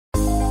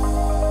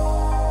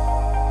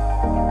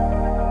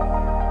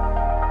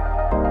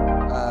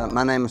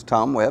My name is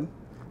Tom Webb.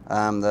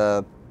 I'm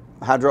the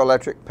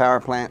hydroelectric power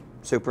plant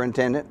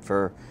superintendent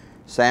for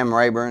Sam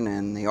Rayburn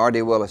and the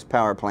R.D. Willis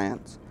power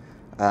plants.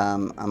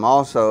 I'm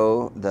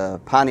also the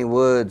Piney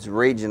Woods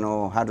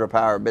Regional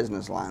Hydropower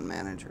business line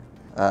manager.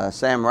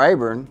 Sam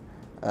Rayburn,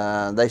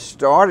 they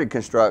started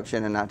construction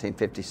in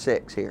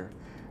 1956 here,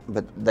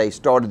 but they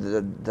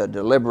started the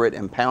deliberate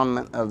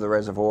impoundment of the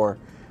reservoir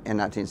in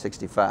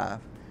 1965.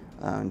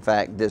 In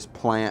fact, this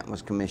plant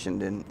was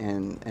commissioned in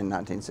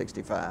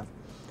 1965.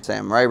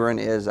 Sam Rayburn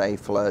is a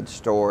flood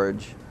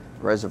storage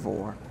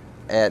reservoir.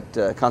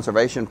 At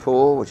Conservation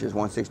Pool, which is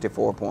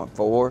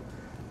 164.4,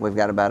 we've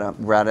got about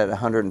right at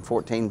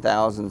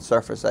 114,000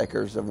 surface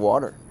acres of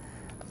water.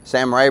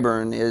 Sam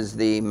Rayburn is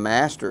the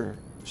master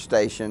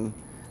station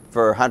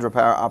for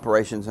hydropower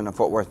operations in the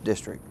Fort Worth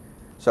district.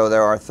 So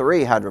there are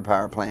 3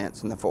 hydropower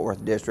plants in the Fort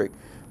Worth district.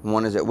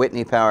 One is at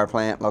Whitney Power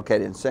Plant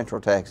located in Central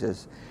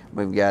Texas.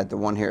 We've got the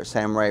one here at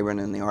Sam Rayburn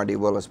and the R.D.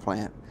 Willis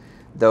plant.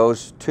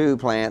 Those 2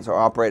 plants are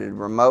operated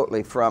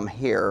remotely from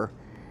here,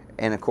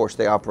 and of course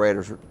the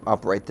operators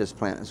operate this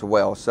plant as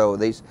well. So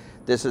this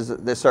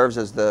serves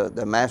as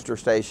the master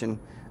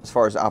station as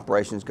far as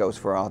operations goes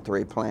for all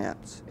 3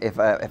 plants. If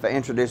I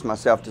introduce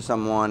myself to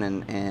someone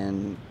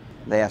and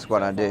they ask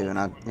what I do, and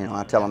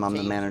I tell them I'm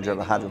the manager of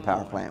a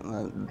hydropower plant,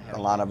 a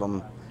lot of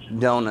them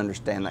don't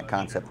understand that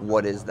concept.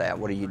 What is that?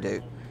 What do you do?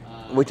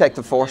 We take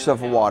the force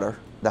of water,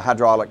 the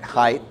hydraulic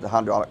height, the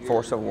hydraulic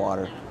force of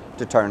water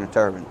to turn a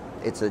turbine.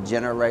 It's a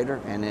generator,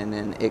 and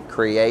then it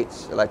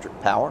creates electric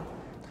power.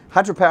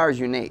 Hydropower is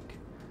unique.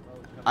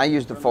 I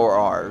use the 4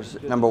 R's.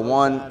 Number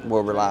 1,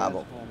 we're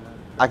reliable.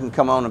 I can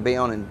come on and be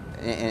on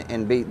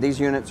and be,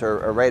 these units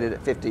are rated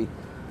at 50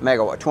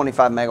 megawatts,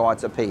 25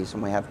 megawatts apiece,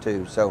 and we have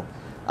 2. So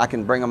I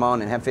can bring them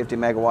on and have 50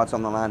 megawatts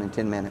on the line in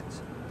 10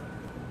 minutes.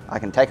 I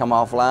can take them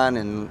offline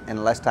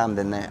in less time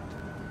than that.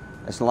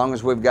 As long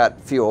as we've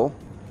got fuel,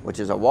 which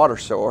is a water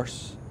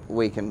source,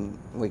 we can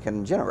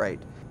generate.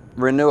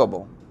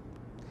 Renewable.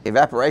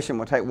 Evaporation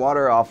will take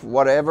water off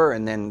whatever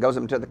and then goes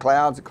up into the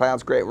clouds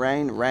create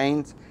rain, it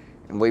rains,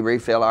 and we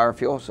refill our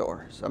fuel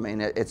source. I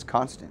mean, it's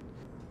constant.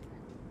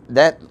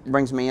 That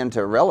brings me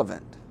into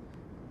relevant.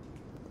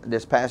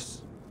 This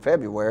past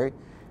February,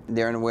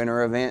 during the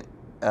winter event,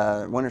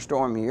 Winter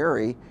Storm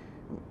Uri,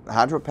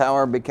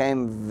 hydropower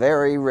became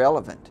very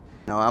relevant.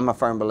 I'm a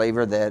firm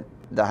believer that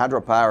the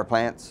hydropower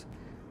plants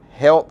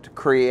helped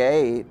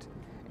create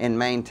and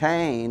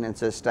maintain and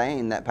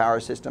sustain that power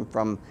system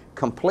from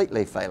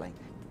completely failing.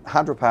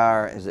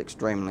 Hydropower is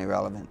extremely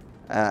relevant.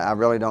 I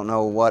really don't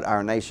know what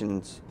our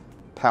nation's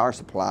power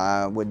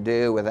supply would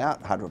do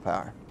without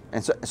hydropower.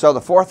 And so the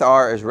 4th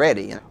R is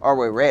ready. Are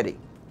we ready?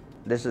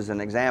 This is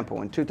an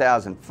example. In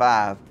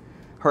 2005,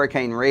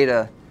 Hurricane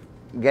Rita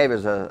gave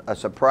us a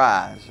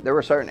surprise. There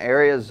were certain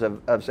areas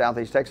of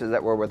Southeast Texas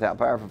that were without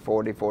power for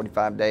 40,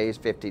 45 days,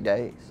 50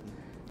 days.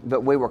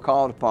 But we were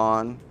called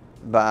upon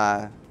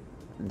by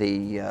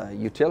the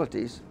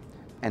utilities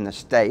and the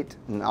state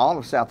and all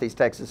of Southeast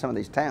Texas, some of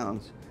these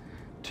towns,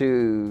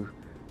 to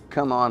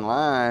come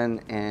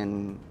online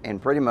and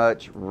pretty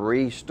much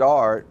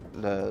restore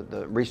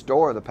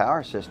the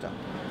power system.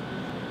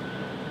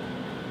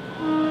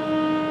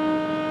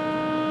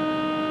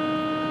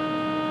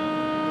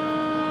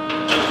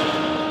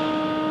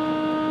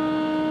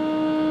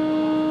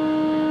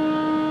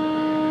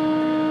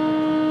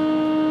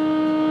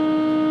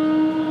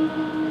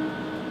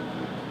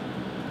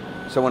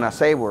 So when I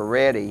say we're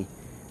ready,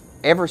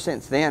 ever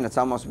since then, it's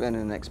almost been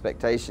an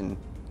expectation,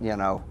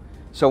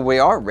 So we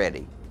are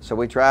ready. So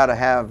we try to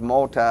have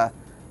multiple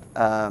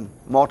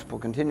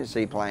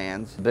contingency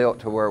plans built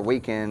to where we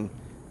can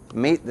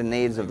meet the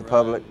needs of the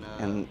public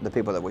and the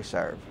people that we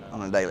serve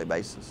on a daily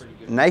basis.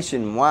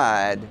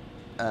 Nationwide,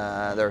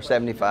 there are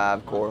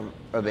 75 Corps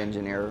of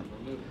Engineer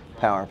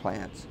power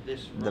plants.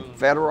 The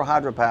federal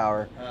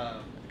hydropower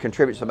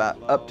contributes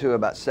up to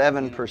about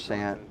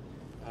 7%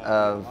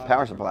 of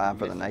power supply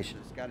for the nation.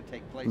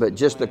 But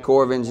just the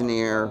Corps of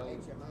Engineer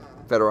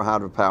federal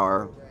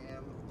hydropower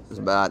is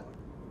about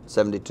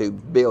 72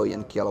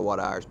 billion kilowatt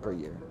hours per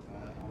year.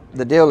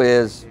 The deal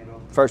is,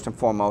 first and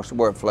foremost,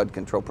 we're a flood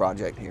control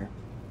project here.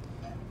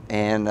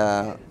 And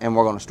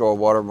we're going to store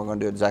water, and we're going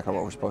to do exactly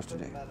what we're supposed to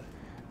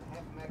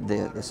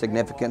do. The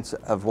significance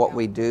of what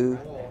we do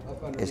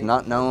is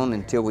not known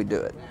until we do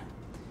it.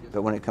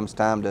 But when it comes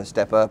time to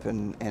step up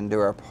and do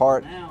our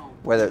part,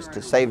 whether it's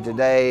to save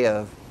today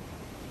of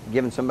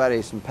giving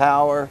somebody some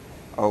power,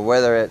 or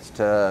whether it's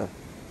to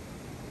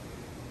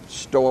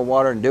store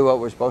water and do what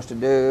we're supposed to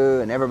do,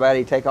 and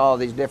everybody take all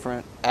these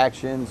different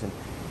actions and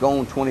go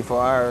on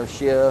 24-hour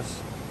shifts,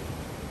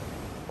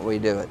 we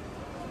do it.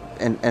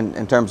 And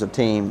in terms of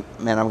team,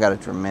 man, I've got a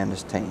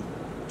tremendous team.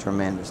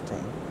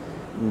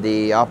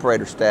 The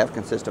operator staff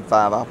consists of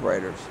 5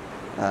 operators.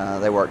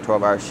 They work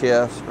 12-hour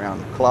shifts, around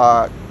the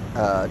clock,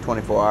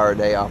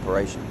 24-hour-a-day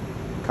operation,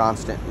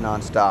 constant,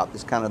 nonstop.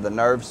 It's kind of the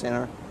nerve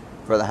center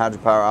for the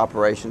hydropower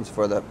operations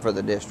for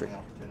the district.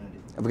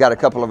 I've got a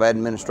couple of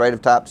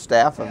administrative type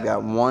staff. I've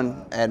got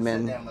 1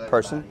 admin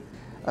person,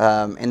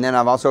 and then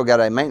I've also got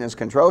a maintenance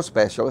control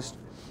specialist,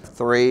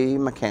 3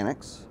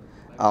 mechanics,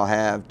 I'll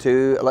have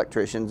 2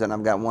 electricians, and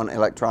I've got 1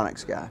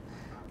 electronics guy.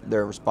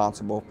 They're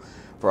responsible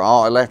for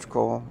all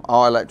electrical,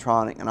 all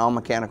electronic, and all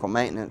mechanical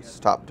maintenance,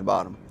 top to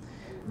bottom.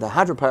 The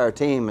hydropower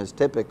team is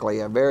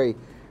typically a very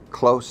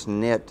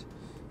close-knit,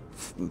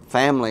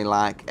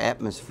 family-like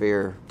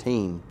atmosphere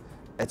team.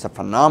 It's a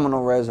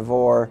phenomenal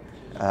reservoir.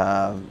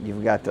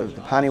 You've got the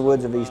piney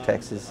woods of East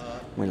Texas.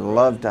 We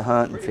love to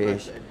hunt and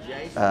fish.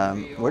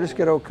 We're just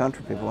good old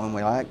country people, and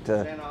we like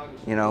to,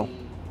 you know,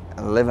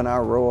 live in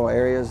our rural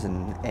areas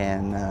and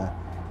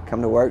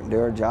come to work and do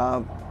our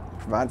job,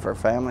 provide for our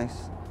families,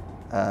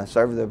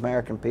 serve the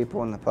American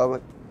people and the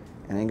public,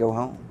 and then go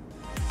home.